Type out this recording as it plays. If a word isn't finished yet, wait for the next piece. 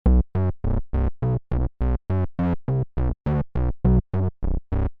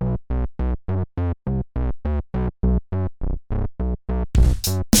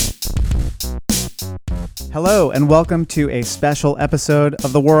Hello, and welcome to a special episode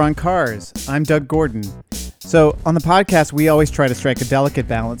of The War on Cars. I'm Doug Gordon. So, on the podcast, we always try to strike a delicate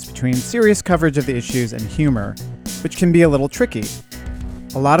balance between serious coverage of the issues and humor, which can be a little tricky.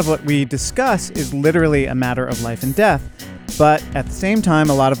 A lot of what we discuss is literally a matter of life and death, but at the same time,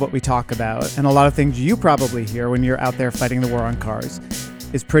 a lot of what we talk about, and a lot of things you probably hear when you're out there fighting the war on cars,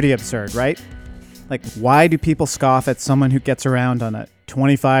 is pretty absurd, right? Like, why do people scoff at someone who gets around on a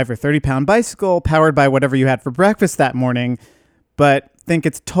 25 or 30-pound bicycle powered by whatever you had for breakfast that morning, but think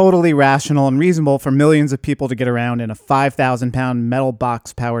it's totally rational and reasonable for millions of people to get around in a 5,000-pound metal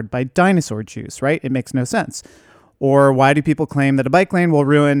box powered by dinosaur juice, right? It makes no sense. Or why do people claim that a bike lane will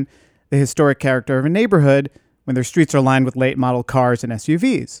ruin the historic character of a neighborhood when their streets are lined with late-model cars and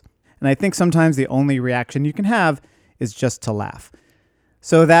SUVs? And I think sometimes the only reaction you can have is just to laugh.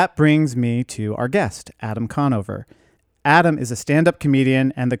 So that brings me to our guest, Adam Conover. Adam is a stand-up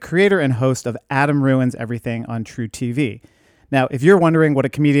comedian and the creator and host of Adam Ruins Everything on True TV. Now, if you're wondering what a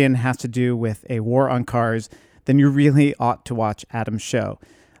comedian has to do with a war on cars, then you really ought to watch Adam's show.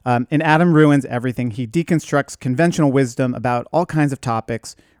 In Adam Ruins Everything, he deconstructs conventional wisdom about all kinds of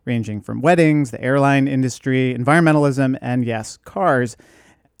topics, ranging from weddings, the airline industry, environmentalism, and yes, cars.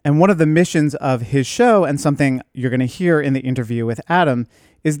 And one of the missions of his show, and something you're going to hear in the interview with Adam,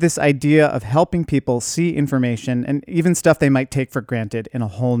 is this idea of helping people see information and even stuff they might take for granted in a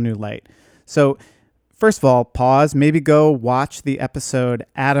whole new light. So first of all, pause, maybe go watch the episode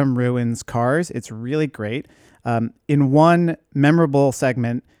Adam Ruins Cars. It's really great. In one memorable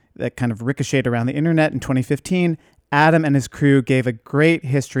segment that kind of ricocheted around the internet in 2015, Adam and his crew gave a great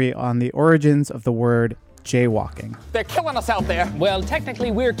history on the origins of the word jaywalking. They're killing us out there. Well,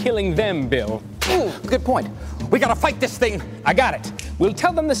 technically, we're killing them, Bill. Ooh, good point. We gotta fight this thing. I got it. We'll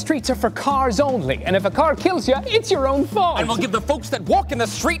tell them the streets are for cars only, and if a car kills you, it's your own fault. And we'll give the folks that walk in the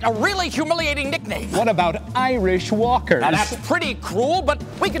street a really humiliating nickname. What about Irish walkers? Now, that's pretty cruel, but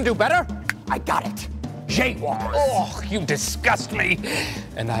we can do better. I got it. Jaywalkers. Oh, you disgust me.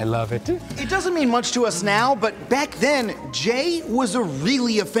 And I love it. It doesn't mean much to us now, but back then, Jay was a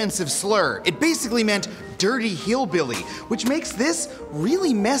really offensive slur. It basically meant dirty hillbilly, which makes this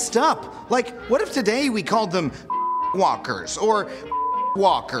really messed up. Like, what if today we called them walkers, or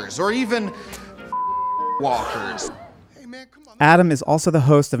even walkers? Hey man, come on. Adam is also the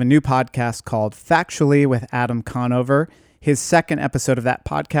host of a new podcast called Factually with Adam Conover. His second episode of that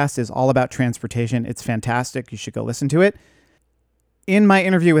podcast is all about transportation. It's fantastic. You should go listen to it. In my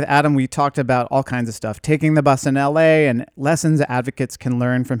interview with Adam, we talked about all kinds of stuff, taking the bus in LA and lessons advocates can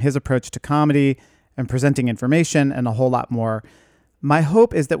learn from his approach to comedy and presenting information and a whole lot more. My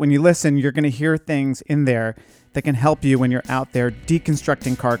hope is that when you listen, you're going to hear things in there that can help you when you're out there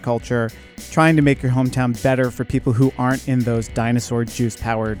deconstructing car culture, trying to make your hometown better for people who aren't in those dinosaur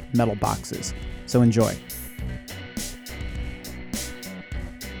juice-powered metal boxes. So enjoy.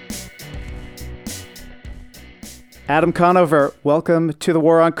 Adam Conover, welcome to the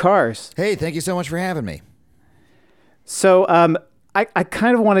War on Cars. Hey, thank you so much for having me. So I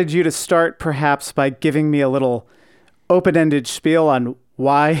kind of wanted you to start perhaps by giving me a little open-ended spiel on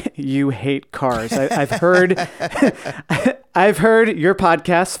why you hate cars. I've heard I've heard your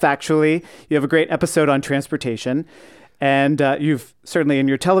podcast, Factually. You have a great episode on transportation. And you've certainly in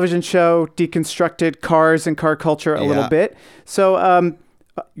your television show deconstructed cars and car culture a little bit. So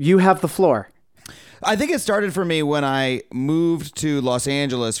you have the floor. I think it started for me when I moved to Los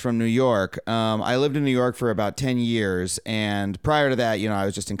Angeles from New York. I lived in New York for about 10 years. And prior to that, I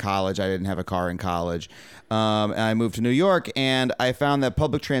was just in college. I didn't have a car in college. And I moved to New York, and I found that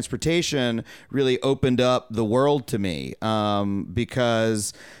public transportation really opened up the world to me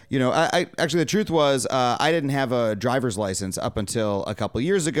because, I actually, the truth was I didn't have a driver's license up until a couple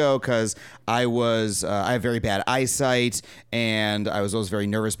years ago because I have very bad eyesight, and I was always very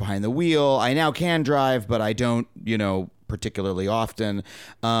nervous behind the wheel. I now can drive, but I don't, particularly often.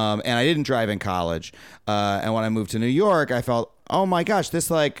 And I didn't drive in college. And when I moved to New York, I felt, oh my gosh, this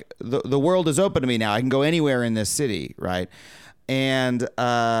the world is open to me now. I can go anywhere in this city, right? And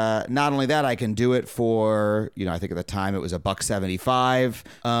not only that, I can do it for, I think at the time it was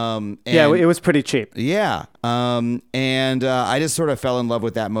 $1.75. Yeah, it was pretty cheap. Yeah. And I just sort of fell in love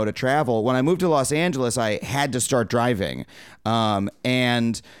with that mode of travel. When I moved to Los Angeles, I had to start driving.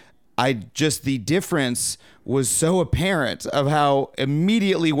 And the difference was so apparent of how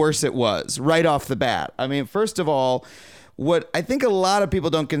immediately worse it was right off the bat. I mean, first of all, what I think a lot of people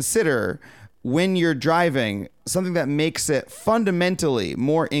don't consider when you're driving, something that makes it fundamentally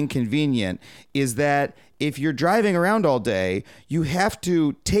more inconvenient is that if you're driving around all day, you have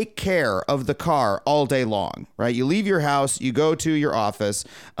to take care of the car all day long, right? You leave your house, you go to your office,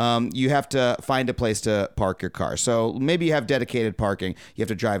 you have to find a place to park your car. So maybe you have dedicated parking. You have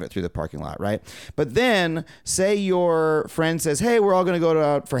to drive it through the parking lot, right? But then say your friend says, hey, we're all going to go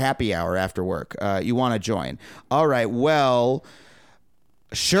out for happy hour after work. You want to join. All right, well,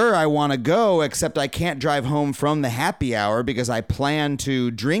 sure, I want to go, except I can't drive home from the happy hour because I plan to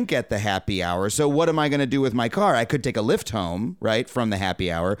drink at the happy hour. So what am I going to do with my car? I could take a lift home, right, from the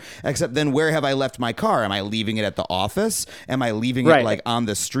happy hour, except then where have I left my car? Am I leaving it at the office? Am I leaving it like on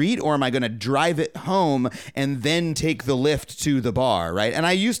the street? Or am I going to drive it home and then take the lift to the bar, right? And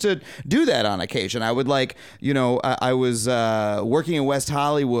I used to do that on occasion. I would I was working in West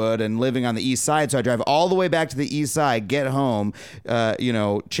Hollywood and living on the east side. So I drive all the way back to the east side, get home,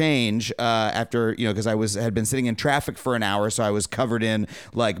 change after, because I had been sitting in traffic for an hour, so I was covered in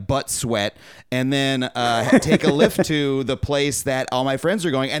like butt sweat, and then take a lift to the place that all my friends are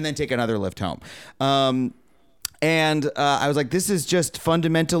going, and then take another lift home. And I was like, this is just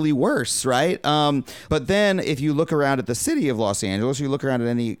fundamentally worse, right? But then if you look around at the city of Los Angeles, you look around at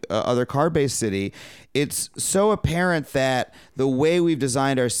any other car-based city, it's so apparent that the way we've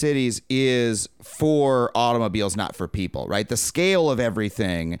designed our cities is for automobiles, not for people, right? The scale of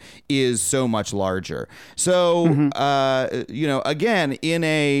everything is so much larger. So, again, in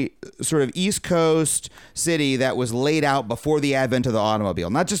a sort of East Coast city that was laid out before the advent of the automobile,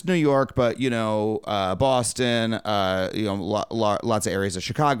 not just New York, but, Boston, lots of areas of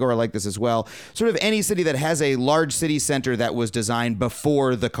Chicago are like this as well. Sort of any city that has a large city center that was designed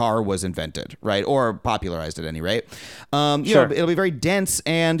before the car was invented, right? Or popularized at any rate. It'll be very dense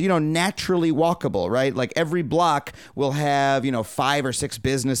and, naturally walkable, right? Like every block will have, 5 or 6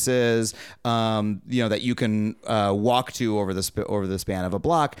 businesses, that you can walk to over the span of a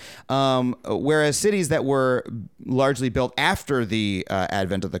block. Whereas cities that were largely built after the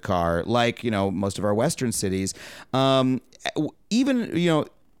advent of the car, like, most of our Western cities, even,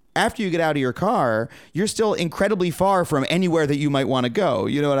 after you get out of your car, you're still incredibly far from anywhere that you might want to go.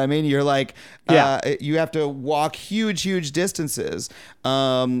 You know what I mean? You're like, you have to walk huge distances.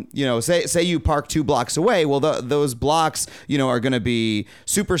 Say you park 2 blocks away. Well, those blocks, are going to be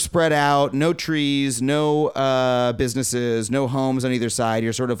super spread out, no trees, no businesses, no homes on either side.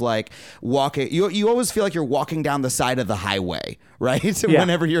 You're sort of like walking. You always feel like you're walking down the side of the highway, right?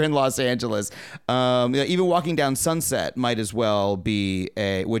 Whenever you're in Los Angeles, even walking down Sunset might as well be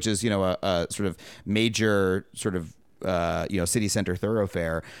which is a sort of major sort of city center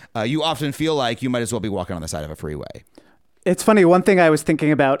thoroughfare. You often feel like you might as well be walking on the side of a freeway. It's funny. One thing I was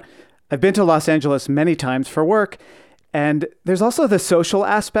thinking about, I've been to Los Angeles many times for work, and there's also the social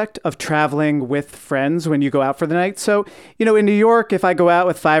aspect of traveling with friends when you go out for the night. So, in New York, if I go out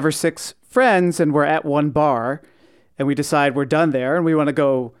with 5 or 6 friends and we're at one bar and we decide we're done there and we want to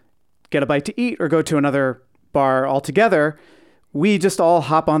go get a bite to eat or go to another bar altogether, we just all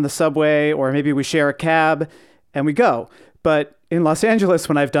hop on the subway, or maybe we share a cab and we go. But in Los Angeles,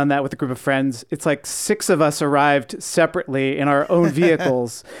 when I've done that with a group of friends, it's like 6 of us arrived separately in our own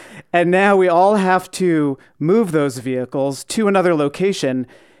vehicles. And now we all have to move those vehicles to another location.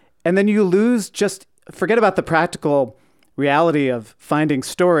 And then you forget about the practical reality of finding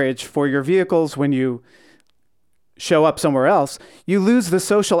storage for your vehicles when you show up somewhere else. You lose the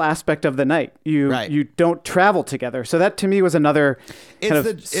social aspect of the night. You don't travel together. So that to me was another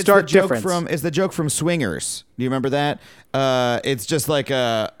stark difference. It's the joke from Swingers. Do you remember that? It's just like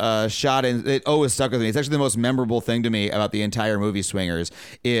a shot, and it always stuck with me. It's actually the most memorable thing to me about the entire movie Swingers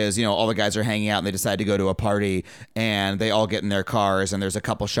is, all the guys are hanging out and they decide to go to a party and they all get in their cars, and there's a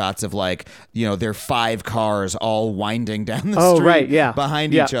couple shots of like, their 5 cars all winding down the street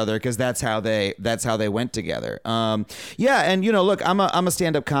behind each other, because that's how they went together. And look, I'm a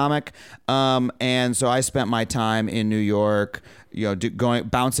stand-up comic, and so I spent my time in New York,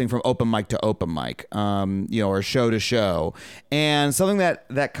 bouncing from open mic to open mic, or show to show. And something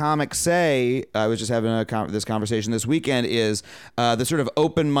that comics say, I was just having this conversation this weekend, is the sort of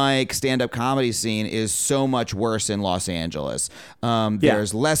open mic stand-up comedy scene is so much worse in Los Angeles.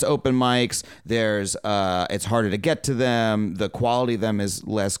 There's less open mics. It's harder to get to them. The quality of them is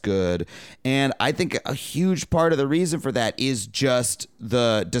less good. And I think a huge part of the reason for that is just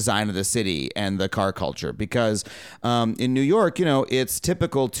the design of the city and the car culture. Because in New York, it's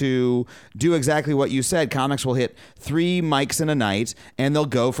typical to do exactly what you said. Comics will hit 3 mics in a night, and they'll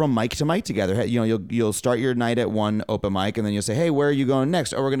go from mic to mic together. You'll start your night at one open mic, and then you'll say, hey, where are you going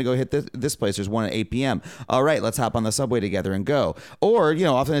next? Oh, we're going to go hit this place. There's one at 8 p.m. All right, let's hop on the subway together and go. Or,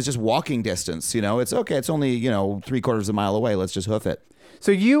 often it's just walking distance. It's okay. It's only, 3/4 of a mile away. Let's just hoof it.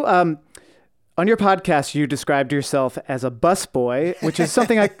 So you, on on your podcast, you described yourself as a bus boy, which is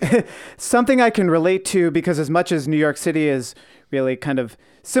something I can relate to, because as much as New York City is really kind of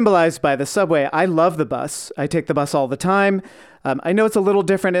symbolized by the subway, I love the bus. I take the bus all the time. I know it's a little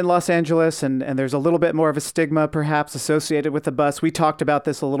different in Los Angeles, and there's a little bit more of a stigma perhaps associated with the bus. We talked about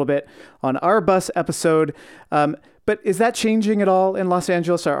this a little bit on our bus episode. But is that changing at all in Los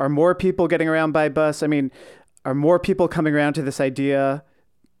Angeles? Are more people getting around by bus? I mean, are more people coming around to this idea,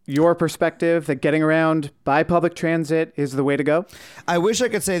 your perspective, that getting around by public transit is the way to go? I wish I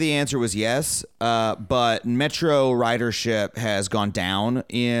could say the answer was yes, but metro ridership has gone down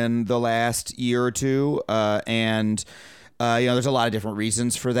in the last year or two, and there's a lot of different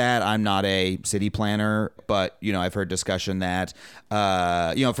reasons for that. I'm not a city planner, but, I've heard discussion that,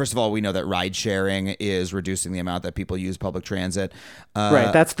 first of all, we know that ride sharing is reducing the amount that people use public transit.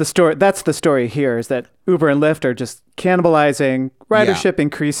 Right. That's the story. That's the story here, is that Uber and Lyft are just cannibalizing ridership,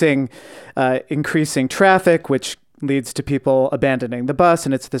 increasing traffic, which leads to people abandoning the bus,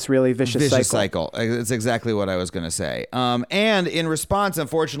 and it's this really vicious cycle. It's exactly what I was going to say. And in response,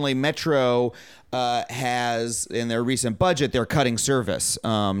 unfortunately, Metro has, in their recent budget, they're cutting service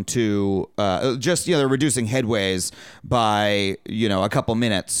to they're reducing headways by, a couple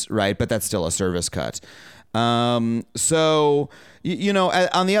minutes, right? But that's still a service cut. So,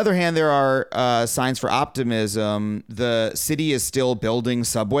 on the other hand, there are signs for optimism. The city is still building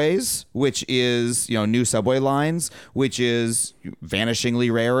subways, which is, new subway lines, which is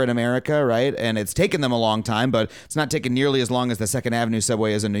vanishingly rare in America, right? And it's taken them a long time, but it's not taken nearly as long as the Second Avenue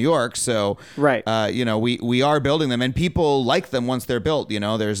subway is in New York. So, right. We are building them, and people like them once they're built.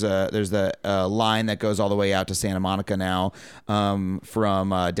 There's the line that goes all the way out to Santa Monica now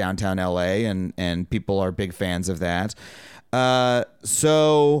from downtown LA, and people are big fans of that.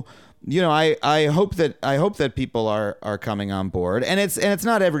 So, I hope that people are coming on board, and it's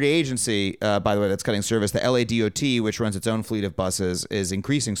not every agency, by the way, that's cutting service. The LA DOT, which runs its own fleet of buses, is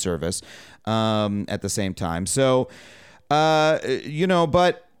increasing service, at the same time. So, I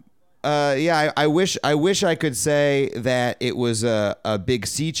wish I could say that it was a big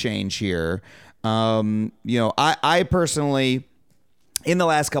sea change here. I personally, in the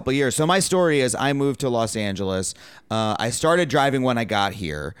last couple of years. So my story is I moved to Los Angeles. I started driving when I got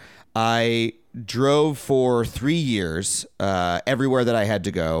here. I drove for 3 years everywhere that I had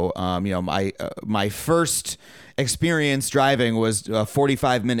to go. My first experience driving was a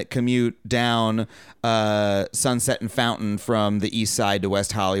 45-minute commute down Sunset and Fountain from the east side to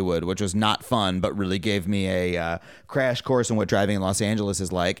West Hollywood, which was not fun, but really gave me a crash course in what driving in Los Angeles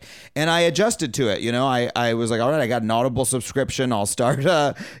is like. And I adjusted to it. I was like, all right, I got an Audible subscription. I'll start,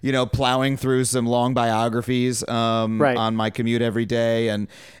 plowing through some long biographies on my commute every day.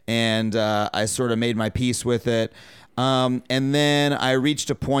 And I sort of made my peace with it. And then I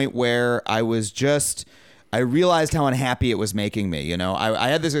reached a point where I realized how unhappy it was making me. I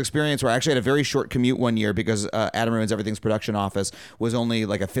had this experience where I actually had a very short commute one year because Adam Ruins Everything's production office was only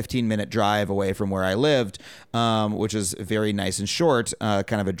like a 15-minute drive away from where I lived, which is very nice and short,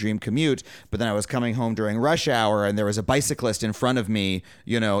 kind of a dream commute. But then I was coming home during rush hour, and there was a bicyclist in front of me,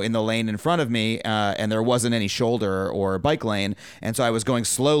 in the lane in front of me, and there wasn't any shoulder or bike lane. And so I was going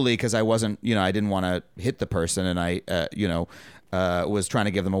slowly because I wasn't, I didn't want to hit the person, and I, was trying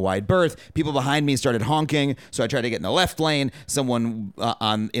to give them a wide berth. People behind me started honking, so I tried to get in the left lane. Someone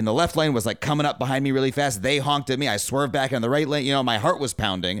in the left lane was like coming up behind me really fast. They honked at me. I swerved back in the right lane. My heart was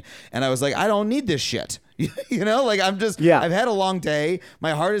pounding, and I was like, I don't need this shit. I've had a long day.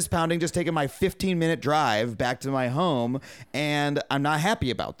 My heart is pounding just taking my 15-minute drive back to my home, and I'm not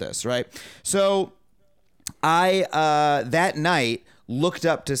happy about this, right? So I, that night, looked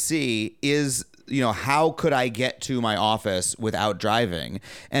up to see how could I get to my office without driving?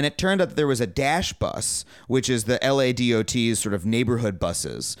 And it turned out that there was a Dash bus, which is the LA DOT's sort of neighborhood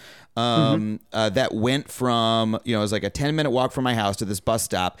buses, that went from, it was like a 10-minute walk from my house to this bus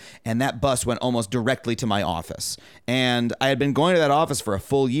stop, and that bus went almost directly to my office. And I had been going to that office for a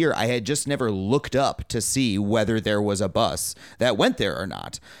full year. I had just never looked up to see whether there was a bus that went there or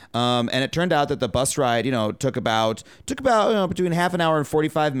not. And it turned out that the bus ride, took about between half an hour and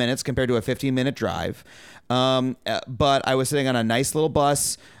 45 minutes compared to a 15-minute drive. But I was sitting on a nice little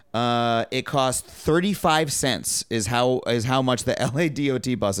bus. It cost 35 cents is how much the LA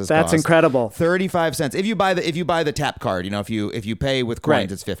DOT buses cost. That's incredible. 35 cents. If you buy the tap card, if you pay with coins,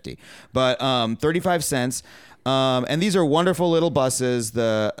 right, it's 50. But 35 cents. And these are wonderful little buses.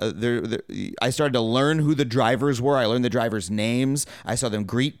 I started to learn who the drivers were. I learned the drivers' names. I saw them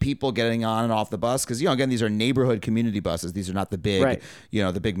greet people getting on and off the bus because, again, these are neighborhood community buses. These are not the big,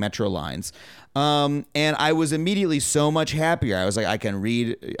 the big metro lines. And I was immediately so much happier. I was like, I can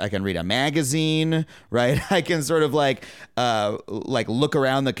read a magazine, right? I can sort of like look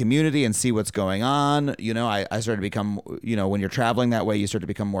around the community and see what's going on. I started to become, when you're traveling that way, you start to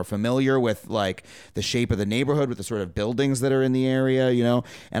become more familiar with like the shape of the neighborhood, with the sort of buildings that are in the area,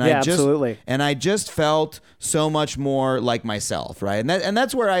 and absolutely. And I just felt so much more like myself, right? And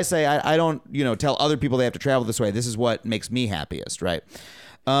that's where I say, I don't, tell other people they have to travel this way. This is what makes me happiest, right?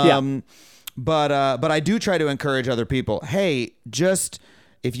 But I do try to encourage other people. Hey, just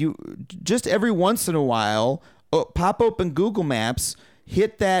every once in a while, pop open Google Maps,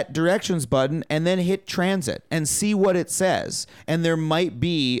 hit that directions button, and then hit transit and see what it says. And there might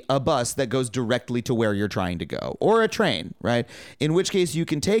be a bus that goes directly to where you're trying to go, or a train, right? In which case you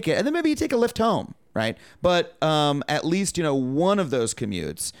can take it, and then maybe you take a lift home, right? But at least one of those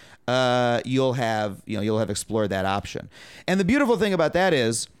commutes, you'll have explored that option. And the beautiful thing about that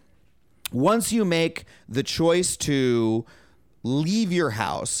is, once you make the choice to leave your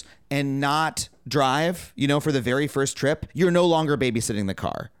house and not drive, for the very first trip, you're no longer babysitting the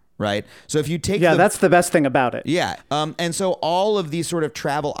car, right? So if you take that's the best thing about it. Yeah. And so all of these sort of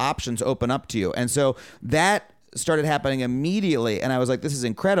travel options open up to you. And so that started happening immediately, and I was like, this is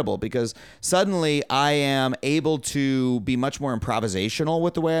incredible, because suddenly I am able to be much more improvisational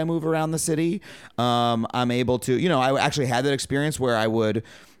with the way I move around the city. I'm able to, I actually had that experience where I would,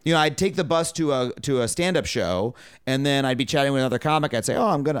 I'd take the bus to a stand-up show, and then I'd be chatting with another comic. I'd say,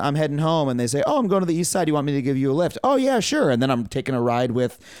 I'm heading home, and they say, I'm going to the east side. You want me to give you a lift? Oh yeah, sure. And then I'm taking a ride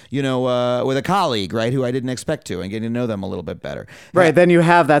with a colleague, right, who I didn't expect to, and getting to know them a little bit better. Right. Then you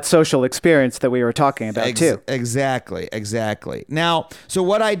have that social experience that we were talking about too. Exactly. Now, so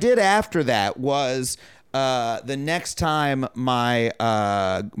what I did after that was, the next time my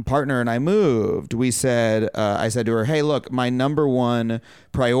partner and I moved, I said to her, hey, look, my number one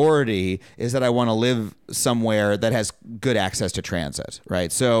priority is that I want to live somewhere that has good access to transit, right?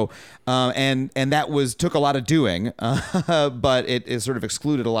 So, and that took a lot of doing, but it sort of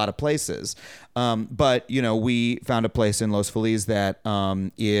excluded a lot of places. But we found a place in Los Feliz that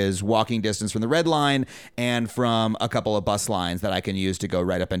is walking distance from the Red Line and from a couple of bus lines that I can use to go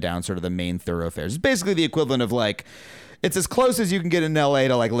right up and down sort of the main thoroughfares. It's basically the equivalent of like, it's as close as you can get in LA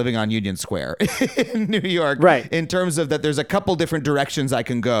to like living on Union Square in New York, right? In terms of that, there's a couple different directions I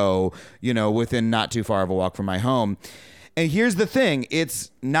can go, within not too far of a walk from my home. And here's the thing,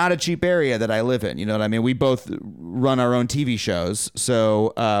 it's not a cheap area that I live in. You know what I mean? We both run our own TV shows,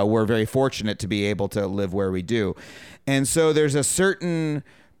 so we're very fortunate to be able to live where we do. And so there's a certain,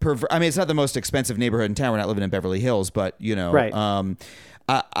 it's not the most expensive neighborhood in town. We're not living in Beverly Hills, but, right.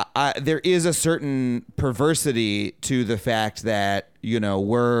 There is a certain perversity to the fact that,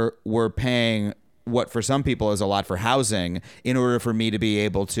 we're paying what for some people is a lot for housing in order for me to be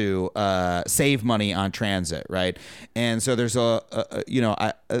able to save money on transit, right? And so there's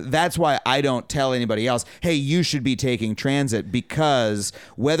that's why I don't tell anybody else, hey, you should be taking transit, because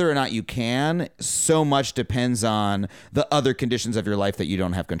whether or not you can, so much depends on the other conditions of your life that you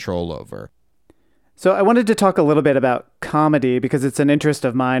don't have control over. So I wanted to talk a little bit about comedy, because it's an interest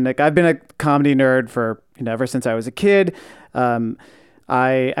of mine. Like, I've been a comedy nerd for, ever since I was a kid.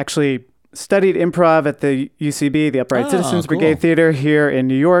 I actually studied improv at the UCB, the Upright Citizens Brigade Theater here in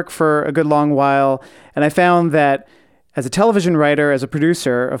New York, for a good long while. And I found that as a television writer, as a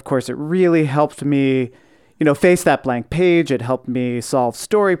producer, of course, it really helped me, face that blank page. It helped me solve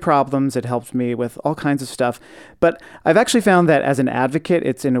story problems. It helped me with all kinds of stuff. But I've actually found that as an advocate,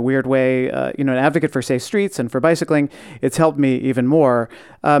 it's in a weird way, an advocate for safe streets and for bicycling, it's helped me even more.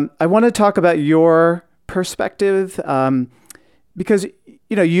 I want to talk about your perspective, because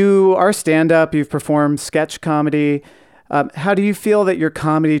you are stand-up, you've performed sketch comedy. How do you feel that your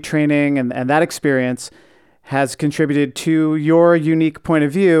comedy training and that experience has contributed to your unique point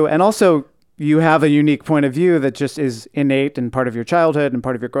of view? And also, you have a unique point of view that just is innate and part of your childhood and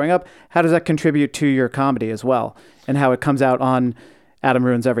part of your growing up. How does that contribute to your comedy as well, and how it comes out on Adam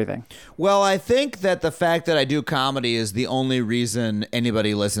Ruins Everything? Well, I think that the fact that I do comedy is the only reason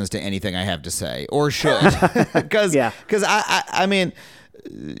anybody listens to anything I have to say, or should. Because I mean,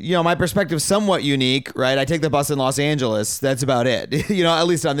 my perspective's somewhat unique, right? I take the bus in Los Angeles. That's about it, at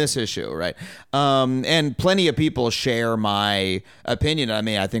least on this issue, right? And plenty of people share my opinion. I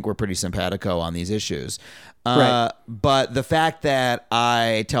mean, I think we're pretty simpatico on these issues. Right. But the fact that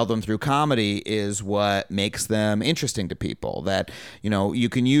I tell them through comedy is what makes them interesting to people. That, you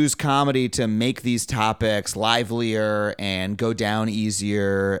can use comedy to make these topics livelier and go down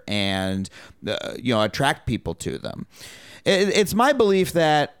easier and, attract people to them. It's my belief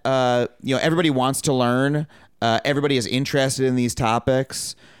that, everybody wants to learn. Everybody is interested in these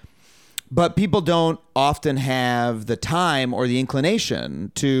topics. But people don't often have the time or the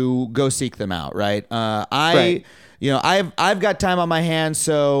inclination to go seek them out, right? I've got time on my hands,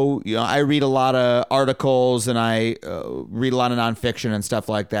 so I read a lot of articles and I read a lot of nonfiction and stuff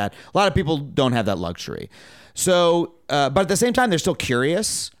like that. A lot of people don't have that luxury. So, but at the same time, they're still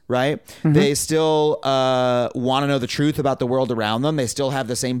curious, right? Mm-hmm. They still want to know the truth about the world around them. They still have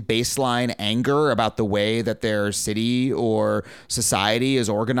the same baseline anger about the way that their city or society is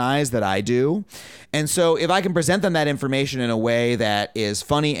organized that I do. And so if I can present them that information in a way that is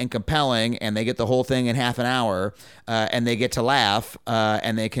funny and compelling, and they get the whole thing in half an hour, and they get to laugh,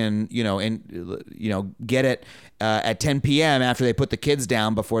 and they can, get it at 10 p.m. after they put the kids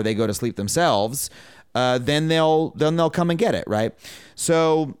down before they go to sleep themselves, then they'll come and get it, right?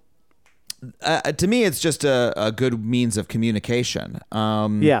 So to me, it's just a good means of communication.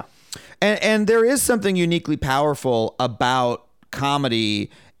 Yeah. And there is something uniquely powerful about comedy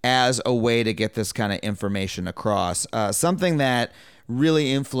as a way to get this kind of information across. Something that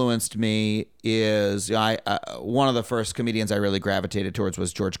really influenced me is one of the first comedians I really gravitated towards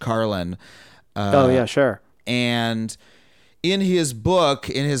was George Carlin. Oh yeah, sure. And in his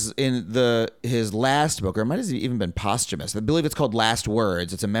book, in his last book, or it might have even been posthumous, I believe it's called Last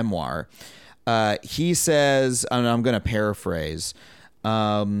Words. It's a memoir. He says, and I'm going to paraphrase,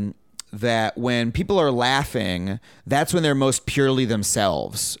 that when people are laughing, that's when they're most purely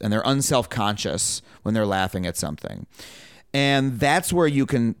themselves, and they're unself-conscious when they're laughing at something. And that's where you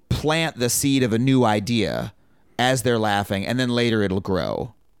can plant the seed of a new idea as they're laughing, and then later it'll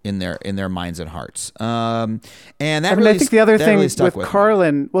grow in their minds and hearts. And that I think the other thing with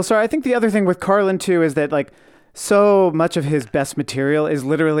Carlin. I think the other thing with Carlin too is that so much of his best material is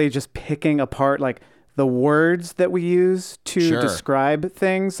literally just picking apart the words that we use to describe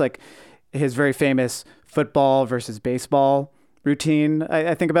things, like his very famous football versus baseball routine.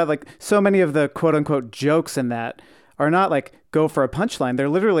 I think about so many of the quote unquote jokes in that are not go for a punchline. They're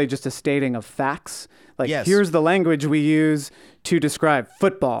literally just a stating of facts. Yes. Here's the language we use to describe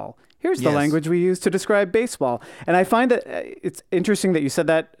football. Here's the language we use to describe baseball. And I find that it's interesting that you said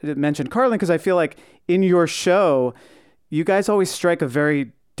that, mentioned Carlin, because I feel like in your show, you guys always strike a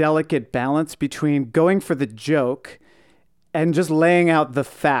very delicate balance between going for the joke and just laying out the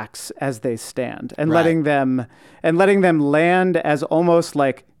facts as they stand and letting them land as almost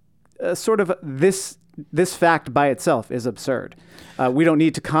sort of this fact by itself is absurd. We don't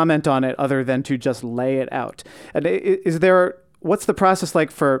need to comment on it other than to just lay it out. And what's the process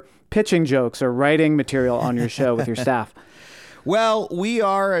like for pitching jokes or writing material on your show with your staff? Well, we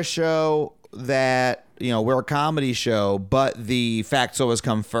are a show that, we're a comedy show, but the facts always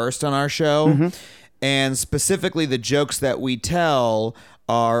come first on our show. Mm-hmm. And specifically the jokes that we tell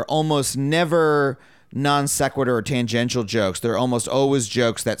are almost never non sequitur or tangential jokes. They're almost always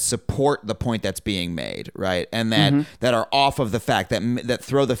jokes that support the point that's being made, right? And that are off of the fact, that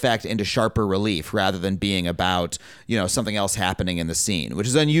throw the fact into sharper relief rather than being about, something else happening in the scene, which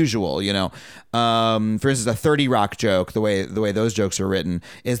is unusual, For instance, a 30 Rock joke, the way those jokes are written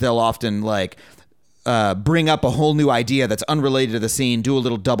is they'll often bring up a whole new idea that's unrelated to the scene, do a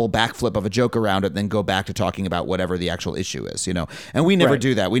little double backflip of a joke around it, then go back to talking about whatever the actual issue is, And we never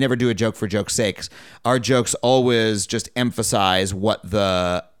do that. We never do a joke for joke's sake. Our jokes always just emphasize what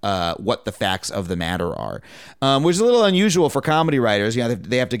the facts of the matter are, which is a little unusual for comedy writers.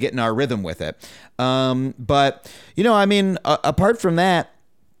 They have to get in our rhythm with it. But apart from that,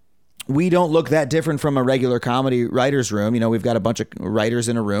 we don't look that different from a regular comedy writer's room. We've got a bunch of writers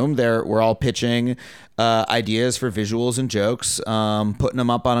in a room. We're all pitching ideas for visuals and jokes, putting them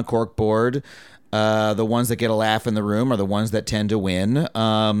up on a cork board. The ones that get a laugh in the room are the ones that tend to win.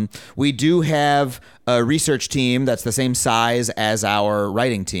 We do have a research team that's the same size as our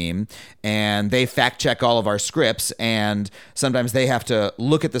writing team, and they fact check all of our scripts, and sometimes they have to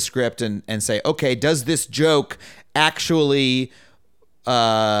look at the script and say, okay, does this joke actually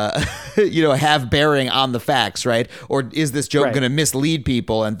have bearing on the facts, right? Or is this joke going to mislead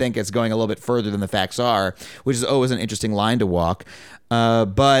people and think it's going a little bit further than the facts are, which is always an interesting line to walk.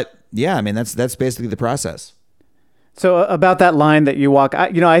 But yeah, that's basically the process. So about that line that you walk,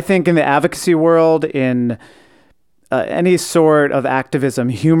 I think in the advocacy world, in any sort of activism,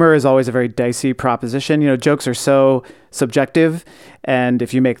 humor is always a very dicey proposition. Jokes are so subjective, and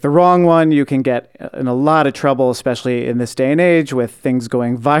if you make the wrong one, you can get in a lot of trouble, especially in this day and age with things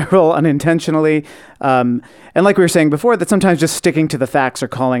going viral unintentionally. And like we were saying before, that sometimes just sticking to the facts or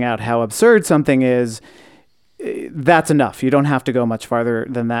calling out how absurd something is, that's enough. You don't have to go much farther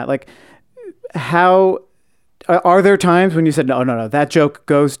than that. Like, how are there times when you said, no, that joke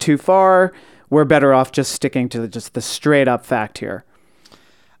goes too far? We're better off just sticking to just the straight up fact here.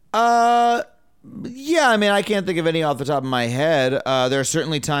 Yeah, I mean, I can't think of any off the top of my head. There are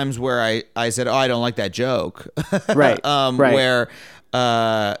certainly times where I said, I don't like that joke. Right. Right. Where,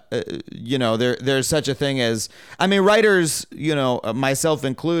 there's such a thing as, I mean, writers, myself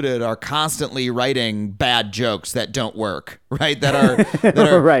included, are constantly writing bad jokes that don't work, right? That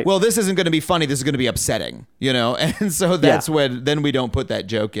are right. Well, this isn't going to be funny. This is going to be upsetting, and so that's when then we don't put that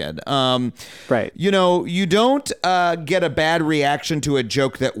joke in. Right. You don't get a bad reaction to a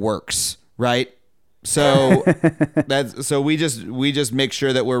joke that works, right? So we just make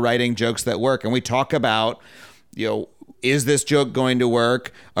sure that we're writing jokes that work, and we talk about, is this joke going to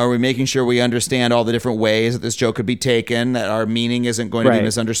work? Are we making sure we understand all the different ways that this joke could be taken, that our meaning isn't going to be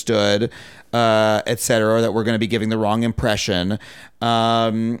misunderstood, et cetera, or that we're going to be giving the wrong impression,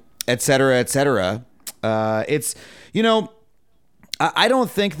 et cetera, et cetera. It's, I don't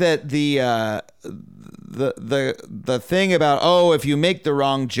think that the thing about, if you make the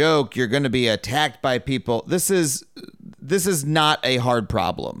wrong joke, you're going to be attacked by people. This is not a hard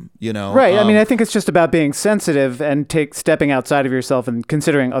problem, Right. I mean, I think it's just about being sensitive and stepping outside of yourself and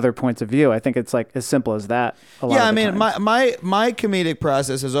considering other points of view. I think it's like as simple as that. My comedic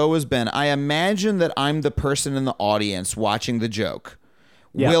process has always been, I imagine that I'm the person in the audience watching the joke.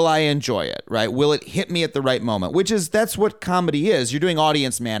 Yeah. Will I enjoy it, right? Will it hit me at the right moment? That's what comedy is. You're doing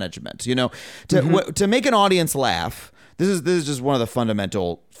audience management, to make an audience laugh. This is just one of the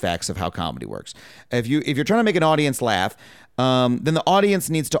fundamental facts of how comedy works. If you're trying to make an audience laugh, then the audience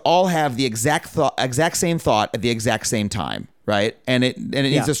needs to all have the exact same thought at the exact same time, right? And it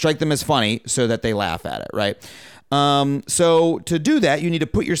needs to strike them as funny so that they laugh at it, right? So to do that, you need to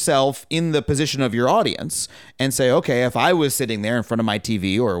put yourself in the position of your audience and say, okay, if I was sitting there in front of my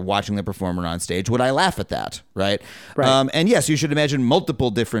TV or watching the performer on stage, would I laugh at that? Right. And yes, you should imagine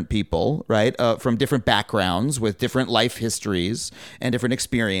multiple different people, right? From different backgrounds with different life histories and different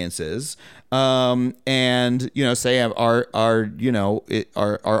experiences. And say, are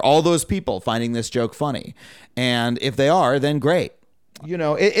all those people finding this joke funny? And if they are, then great.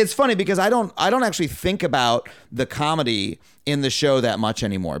 It's funny because I don't actually think about the comedy in the show that much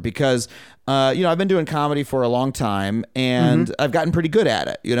anymore because, I've been doing comedy for a long time and I've gotten pretty good at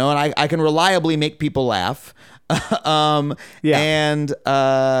it, and I can reliably make people laugh. And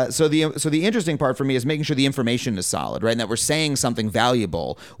so the interesting part for me is making sure the information is solid, right? And that we're saying something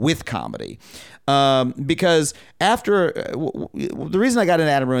valuable with comedy. Because after the reason I got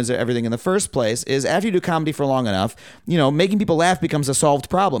into Adam Ruins Everything in the first place is after you do comedy for long enough, making people laugh becomes a solved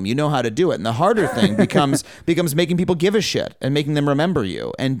problem. You know how to do it. And the harder thing becomes making people give a shit and making them remember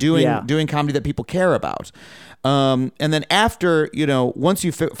you and doing comedy that people care about. And then after, once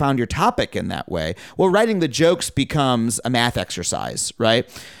you've found your topic in that way, well, writing the jokes becomes a math exercise, right?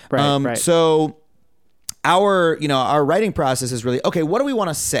 Right. So our writing process is really, okay, what do we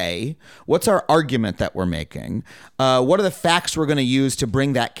want to say? What's our argument that we're making? What are the facts we're going to use to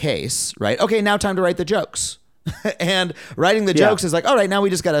bring that case, right? Okay, now time to write the jokes. And writing the jokes is like, all right, now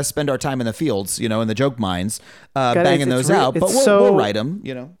we just got to spend our time in the fields, in the joke mines, banging those out. But we'll write them,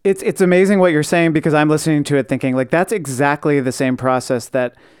 It's amazing what you're saying because I'm listening to it thinking like that's exactly the same process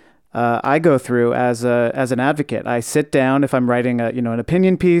that I go through as an advocate. I sit down if I'm writing an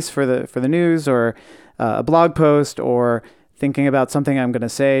opinion piece for the news or a blog post or thinking about something I'm going to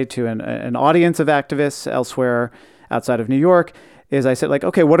say to an audience of activists elsewhere outside of New York. Is I said like,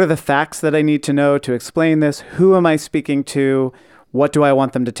 okay, what are the facts that I need to know to explain this? Who am I speaking to? What do I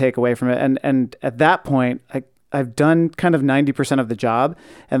want them to take away from it? And at that point, I've done kind of 90% of the job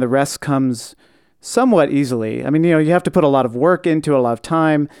and the rest comes somewhat easily. I mean, you have to put a lot of work into it, a lot of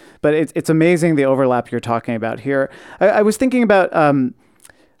time, but it's amazing the overlap you're talking about here. I was thinking about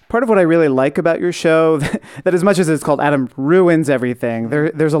part of what I really like about your show, that as much as it's called Adam Ruins Everything,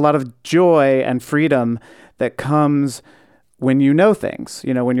 there's a lot of joy and freedom that comes when you know things,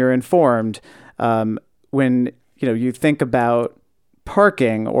 when you're informed, when, you think about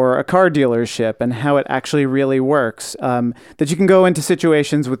parking or a car dealership and how it actually really works, that you can go into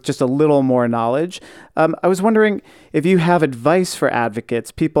situations with just a little more knowledge. I was wondering if you have advice for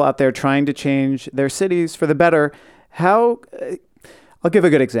advocates, people out there trying to change their cities for the better. I'll give a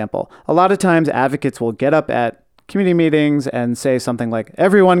good example. A lot of times advocates will get up at community meetings and say something like,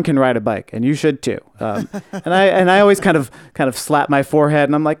 everyone can ride a bike and you should too. And I always kind of slap my forehead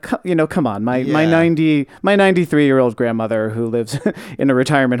and I'm like, come on, my 93-year-old grandmother who lives in a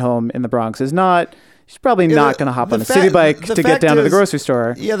retirement home in the Bronx she's probably not going to hop on a city bike to get down to the grocery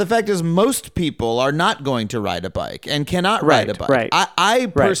store. Yeah, the fact is most people are not going to ride a bike and cannot ride a bike. Right.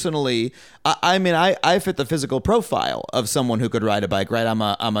 I personally, I fit the physical profile of someone who could ride a bike, right?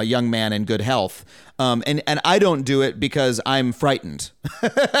 I'm a young man in good health. And I don't do it because I'm frightened,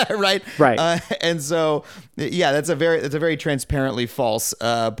 right? Right. And so, yeah, that's a very transparently false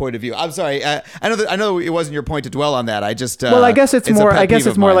point of view. I'm sorry. I know it wasn't your point to dwell on that. I just I guess it's more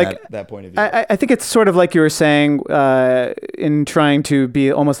like that point of view. I think it's sort of like you were saying in trying to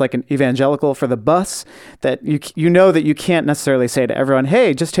be almost like an evangelical for the bus, that you know that you can't necessarily say to everyone,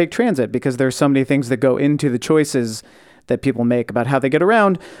 hey, just take transit, because there's so many things that go into the choices that people make about how they get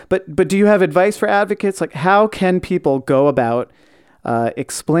around. But do you have advice for advocates? Like, how can people go about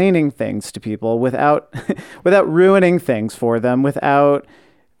explaining things to people without ruining things for them, without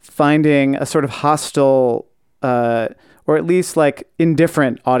finding a sort of hostile or at least like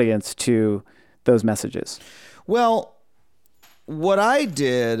indifferent audience to those messages? Well, what I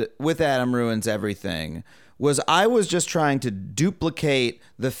did with Adam Ruins Everything was I was just trying to duplicate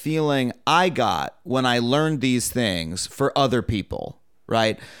the feeling I got when I learned these things for other people,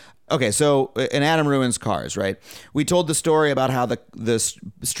 right? Okay, so in Adam Ruins Cars, right? We told the story about how the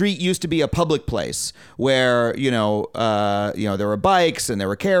street used to be a public place where there were bikes and there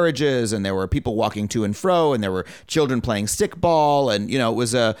were carriages and there were people walking to and fro and there were children playing stickball, and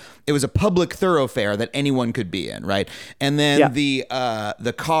it was a public thoroughfare that anyone could be in, right? And then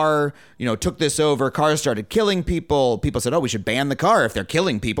the car took this over. Cars started killing people. People said, "Oh, we should ban the car if they're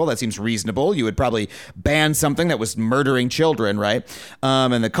killing people. That seems reasonable. You would probably ban something that was murdering children, right?"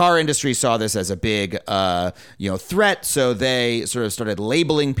 And the car industry saw this as a big threat, so they sort of started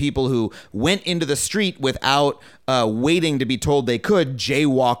labeling people who went into the street without waiting to be told they could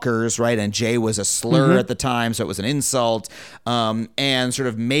jaywalkers, right? And jay was a slur at the time, so it was an insult, and sort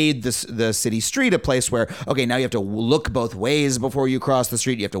of made the city street a place where, okay, now you have to look both ways before you cross the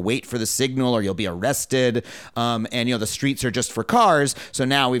street. You have to wait for the signal or you'll be arrested. And the streets are just for cars. So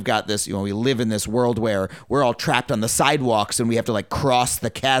now we've got this, we live in this world where we're all trapped on the sidewalks and we have to like cross the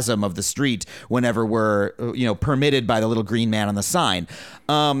chasm of the street whenever we're, permitted by the little green man on the sign.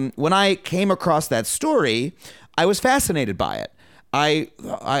 When I came across that story, I was fascinated by it. I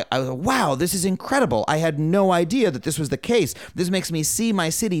wow, this is incredible. I had no idea that this was the case. This makes me see my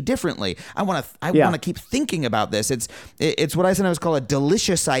city differently. I want to keep thinking about this. It's what I sometimes call a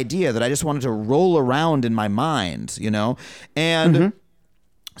delicious idea that I just wanted to roll around in my mind, And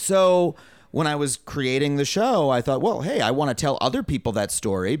so when I was creating the show, I thought, well, hey, I want to tell other people that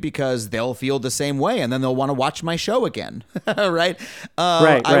story because they'll feel the same way and then they'll want to watch my show again, right?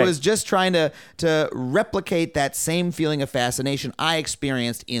 I was just trying to replicate that same feeling of fascination I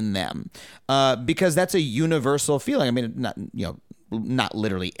experienced in them because that's a universal feeling. I mean, not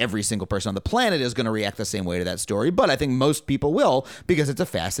literally every single person on the planet is going to react the same way to that story, but I think most people will because it's a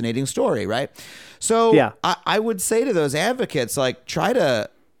fascinating story, right? So I would say to those advocates, like, try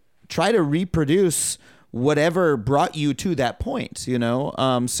to reproduce whatever brought you to that point,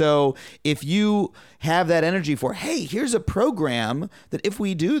 So if you have that energy for, hey, here's a program that if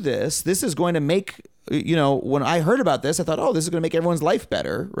we do this, this is going to make, when I heard about this, I thought, oh, this is going to make everyone's life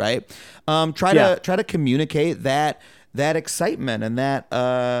better, right? Try to communicate that excitement and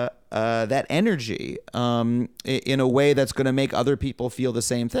that energy in a way that's going to make other people feel the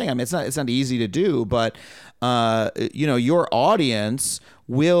same thing. I mean, it's not easy to do, but your audience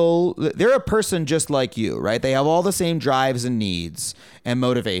they're a person just like you, right? They have all the same drives and needs and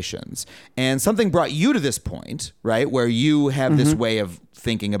motivations, and something brought you to this point, right? Where you have this way of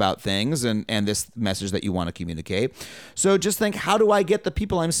thinking about things and this message that you want to communicate. So just think, how do I get the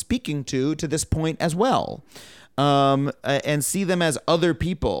people I'm speaking to this point as well? And see them as other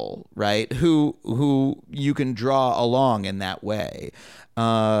people, right? Who you can draw along in that way.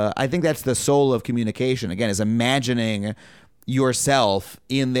 I think that's the soul of communication. Again, is imagining yourself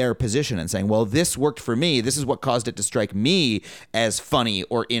in their position and saying, well, this worked for me. This is what caused it to strike me as funny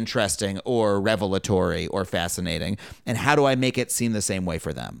or interesting or revelatory or fascinating. And how do I make it seem the same way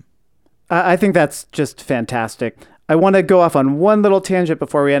for them? I think that's just fantastic. I want to go off on one little tangent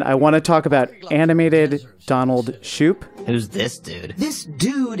before we end. I want to talk about animated Donald Shoup. Who's this dude? This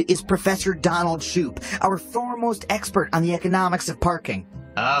dude is Professor Donald Shoup, our foremost expert on the economics of parking.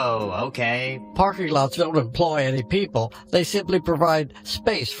 Oh, okay. Parking lots don't employ any people. They simply provide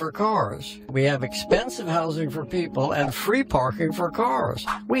space for cars. We have expensive housing for people and free parking for cars.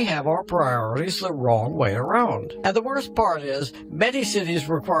 We have our priorities the wrong way around. And the worst part is, many cities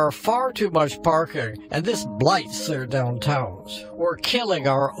require far too much parking, and this blights their downtowns. We're killing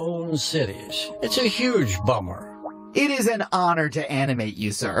our own cities. It's a huge bummer. It is an honor to animate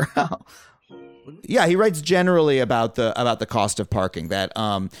you, sir. Yeah, he writes generally about the cost of parking. That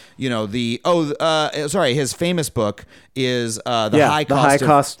his famous book is the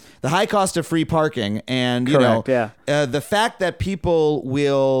high cost of free parking, and Correct, the fact that people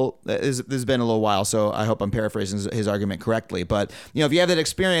will. This has been a little while, so I hope I'm paraphrasing his argument correctly. But if you have that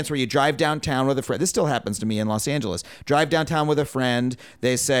experience where you drive downtown with a friend, this still happens to me in Los Angeles. Drive downtown with a friend,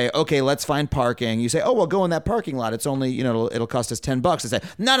 they say, "Okay, let's find parking." You say, "Oh, well, go in that parking lot. It's only it'll cost us $10." They say,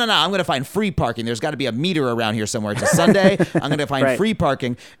 "No, I'm going to find free parking. There's got to be a meter around here somewhere. It's a Sunday. I'm going to find free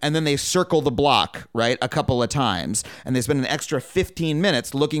parking." And then they circle the block, right, a couple of times. And they spend an extra 15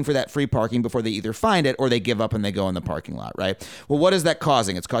 minutes looking for that free parking before they either find it or they give up and they go in the parking lot, right? Well, what is that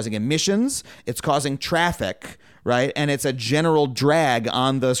causing? It's causing emissions. It's causing traffic, right? And it's a general drag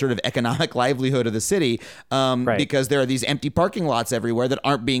on the sort of economic livelihood of the city because there are these empty parking lots everywhere that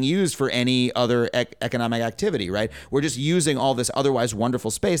aren't being used for any other economic activity, right? We're just using all this otherwise wonderful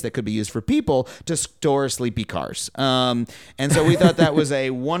space that could be used for people to store sleepy cars. And so we thought that was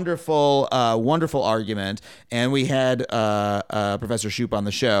a wonderful argument. And we had Professor Shoup on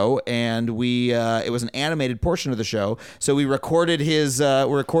the show, and it was an animated portion of the show. So we recorded his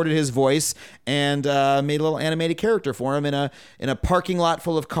voice and made a little animated character for him in a parking lot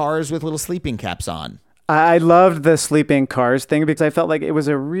full of cars with little sleeping caps on. I loved the sleeping cars thing because I felt like it was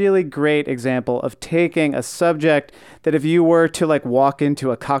a really great example of taking a subject that if you were to walk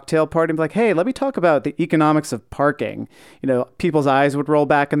into a cocktail party and be like, "Hey, let me talk about the economics of parking," people's eyes would roll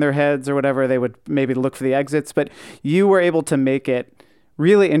back in their heads or whatever. They would maybe look for the exits, but you were able to make it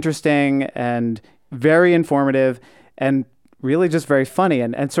really interesting and very informative and really just very funny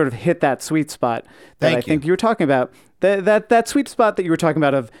and sort of hit that sweet spot that I think you were talking about. That sweet spot that you were talking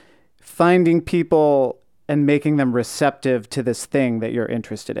about of finding people and making them receptive to this thing that you're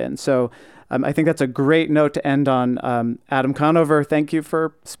interested in. So I think that's a great note to end on. Adam Conover, thank you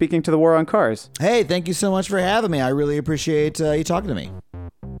for speaking to the War on Cars. Hey, thank you so much for having me. I really appreciate you talking to me.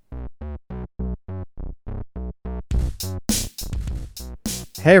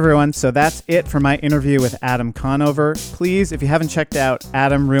 Hey everyone, so that's it for my interview with Adam Conover. Please, if you haven't checked out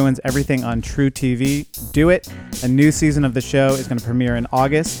Adam Ruins Everything on True TV, do it. A new season of the show is going to premiere in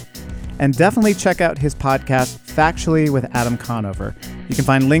August. And definitely check out his podcast, Factually with Adam Conover. You can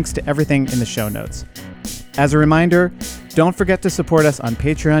find links to everything in the show notes. As a reminder, don't forget to support us on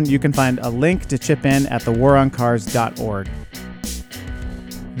Patreon. You can find a link to chip in at thewaroncars.org.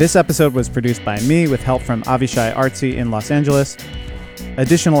 This episode was produced by me with help from Avishai Artsy in Los Angeles.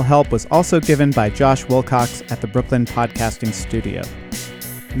 Additional help was also given by Josh Wilcox at the Brooklyn Podcasting Studio.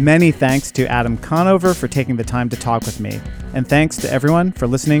 Many thanks to Adam Conover for taking the time to talk with me, and thanks to everyone for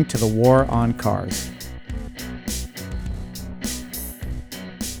listening to The War on Cars.